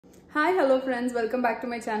Hi, hello friends, welcome back to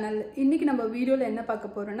my channel. இன்னைக்கு நம்ம வீடியோல என்ன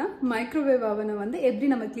பார்க்க போறோம்னா மைக்ரோவேவ் அவனை வந்து எப்படி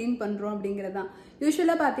நம்ம க்ளீன் பண்றோம் அப்படிங்கறத.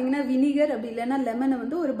 யூசுவலா பாத்தீங்கன்னா வினிகர் அப்படி இல்லனா லெமனை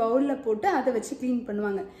வந்து ஒரு பவுல்ல போட்டு அதை வச்சு க்ளீன்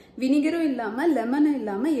பண்ணுவாங்க. வினிகரும் இல்லாம லெமனும்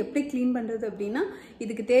இல்லாம எப்படி க்ளீன் பண்றது அப்படினா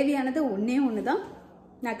இதுக்கு தேவையானது ஒண்ணே தான்.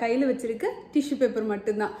 நான் கையில வச்சிருக்க டிஷ்யூ பேப்பர்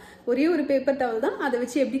மட்டும் தான். ஒரே ஒரு பேப்பர் டவல் தான். அதை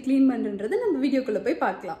வச்சு எப்படி க்ளீன் பண்றதுன்றதை நம்ம வீடியோக்குள்ள போய்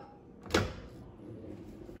பார்க்கலாம்.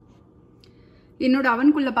 என்னோட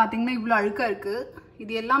அவனுக்குள்ள பாத்தீங்கன்னா இவ்வளவு அழுக்கா இருக்கு.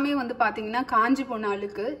 இது எல்லாமே வந்து பாத்தீங்கன்னா காஞ்சி போன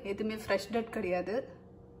அழுக்கு, எதுவுமே ஃப்ரெஷ் டட் கிடையாது.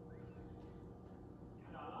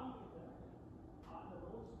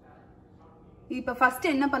 இப்ப ஃபர்ஸ்ட்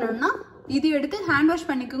என்ன பண்ணணும்னா இது எடுத்து ஹேண்ட் வாஷ்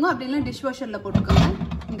பண்ணிக்கோங்க, அப்படி இல்லைன்னா டிஷ் வாஷர்ல போட்டுக்கோங்க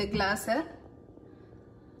இந்த கிளாஸை.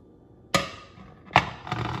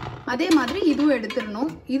 அதே மாதிரி இதுவும்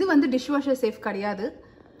எடுத்துடணும். இது வந்து டிஷ் வாஷர் சேஃப் கிடையாது.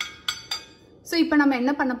 ஸோ இப்போ நம்ம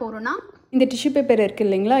என்ன பண்ண போறோம்னா இந்த டிஷ்யூ பேப்பர் இருக்குது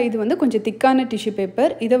இல்லைங்களா, இது வந்து கொஞ்சம் திக்கான டிஷ்யூ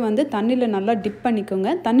பேப்பர். இதை வந்து தண்ணியில் நல்லா டிப் பண்ணிக்கோங்க.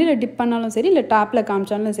 தண்ணியில் டிப் பண்ணாலும் சரி இல்லை டேப்பில்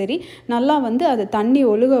காமிச்சாலும் சரி, நல்லா வந்து அது தண்ணி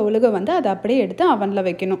ஒழுக வந்து அதை அப்படியே எடுத்து அவனில்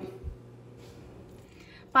வைக்கணும்.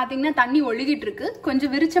 பார்த்தீங்கன்னா தண்ணி ஒழுகிட்டு இருக்கு.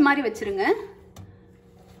 கொஞ்சம் விரிச்ச மாதிரி வச்சிருங்க.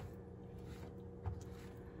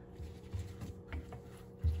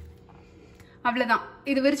 அவ்வளோதான்.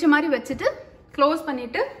 இது விரிச்ச மாதிரி வச்சுட்டு க்ளோஸ்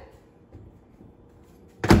பண்ணிட்டு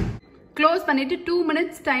 2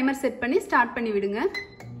 minutes டைமர் செட் பண்ணி ஸ்டார்ட் பண்ணி விடுங்க.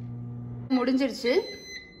 முடிஞ்சிருச்சு.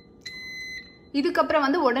 இதுக்கப்புறம்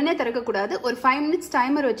வந்து உடனே திறக்கக்கூடாது. ஒரு 5 minutes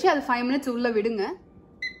டைமர் வச்சு அது 5 minutes உள்ள விடுங்க.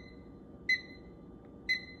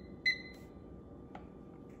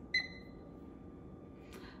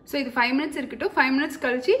 ஸோ இது 5 minutes இருக்கட்டும். 5 minutes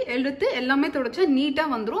கழிச்சு எடுத்து எல்லாமே தொடச்சா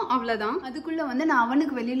நீட்டாக வந்துடும். அவ்வளோதான். அதுக்குள்ளே வந்து நான்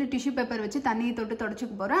அவனுக்கு வெளியில் டிஷ்யூ பேப்பர் வச்சு தண்ணியை தொட்டு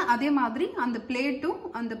தொடச்சிக்க போகிறேன். அதே மாதிரி அந்த பிளேட்டும்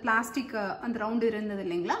அந்த பிளாஸ்டிக் அந்த ரவுண்டு இருந்தது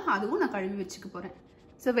இல்லைங்களா, அதுவும் நான் கழுவி வச்சுக்க போகிறேன்.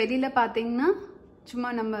 ஸோ வெளியில் பார்த்தீங்கன்னா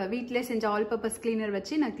சும்மா நம்ம வீட்டிலே செஞ்ச ஆல் பர்பஸ் கிளீனர்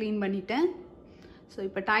வச்சு நான் க்ளீன் பண்ணிட்டேன். ஸோ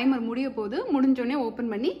இப்போ டைமர் முடிய போது, முடிஞ்சோடனே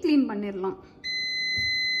ஓப்பன் பண்ணி க்ளீன் பண்ணிடலாம்.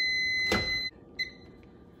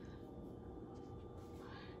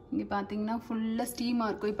 இங்கே பார்த்தீங்கன்னா ஃபுல்லாக ஸ்டீமாக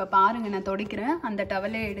இருக்கும். இப்போ பாருங்கள், நான் துடைக்கிறேன். அந்த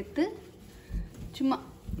டவலை எடுத்து சும்மா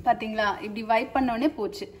பார்த்தீங்களா இப்படி வைப் பண்ணோடனே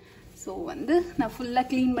போச்சு. ஸோ வந்து நான் ஃபுல்லாக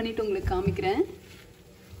க்ளீன் பண்ணிவிட்டு உங்களுக்கு காமிக்கிறேன்.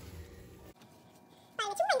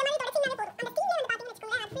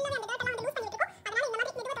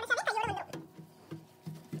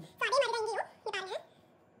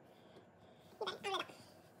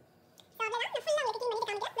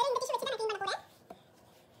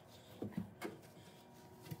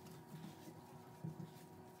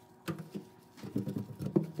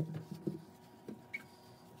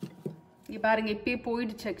 பாருங்க இப்பயே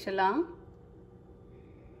போயிடுச்சு. ஆக்சுவலா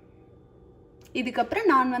இதுக்கப்புறம்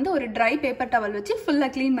நான் வந்து ஒரு ட்ரை பேப்பர் டவல் வச்சு ஃபுல்லா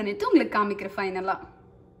க்ளீன் பண்ணிட்டு உங்களுக்கு காமிக்கிறேன் ஃபைனலா.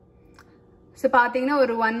 ஸோ பார்த்தீங்கன்னா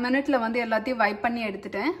ஒரு 1 minute வந்து எல்லாத்தையும் வைப் பண்ணி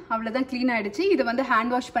எடுத்துட்டேன். அவ்வளோதான், க்ளீன் ஆயிடுச்சு. இது வந்து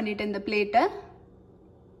ஹேண்ட் வாஷ் பண்ணிட்டேன் இந்த பிளேட்டை.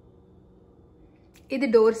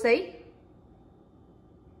 இது டோர் சைட்.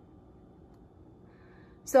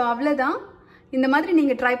 ஸோ அவ்வளோதான். இந்த மாதிரி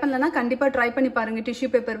நீங்க ட்ரை பண்ணலன்னா கண்டிப்பா ட்ரை பண்ணி பாருங்க டிஷ்யூ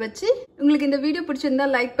பேப்பர் வச்சு. உங்களுக்கு இந்த வீடியோ பிடிச்சிருந்தா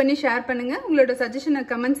லைக் பண்ணி ஷேர் பண்ணுங்க. உங்களோட சஜஷனை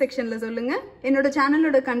கமெண்ட் செக்ஷன்ல சொல்லுங்க. என்னோட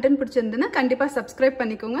சேனலோட கண்டென்ட் பிடிச்சிருந்ததுன்னா கண்டிப்பா சப்ஸ்கிரைப்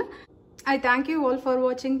பண்ணிக்கோங்க. I thank you all for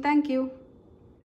watching. Thank you.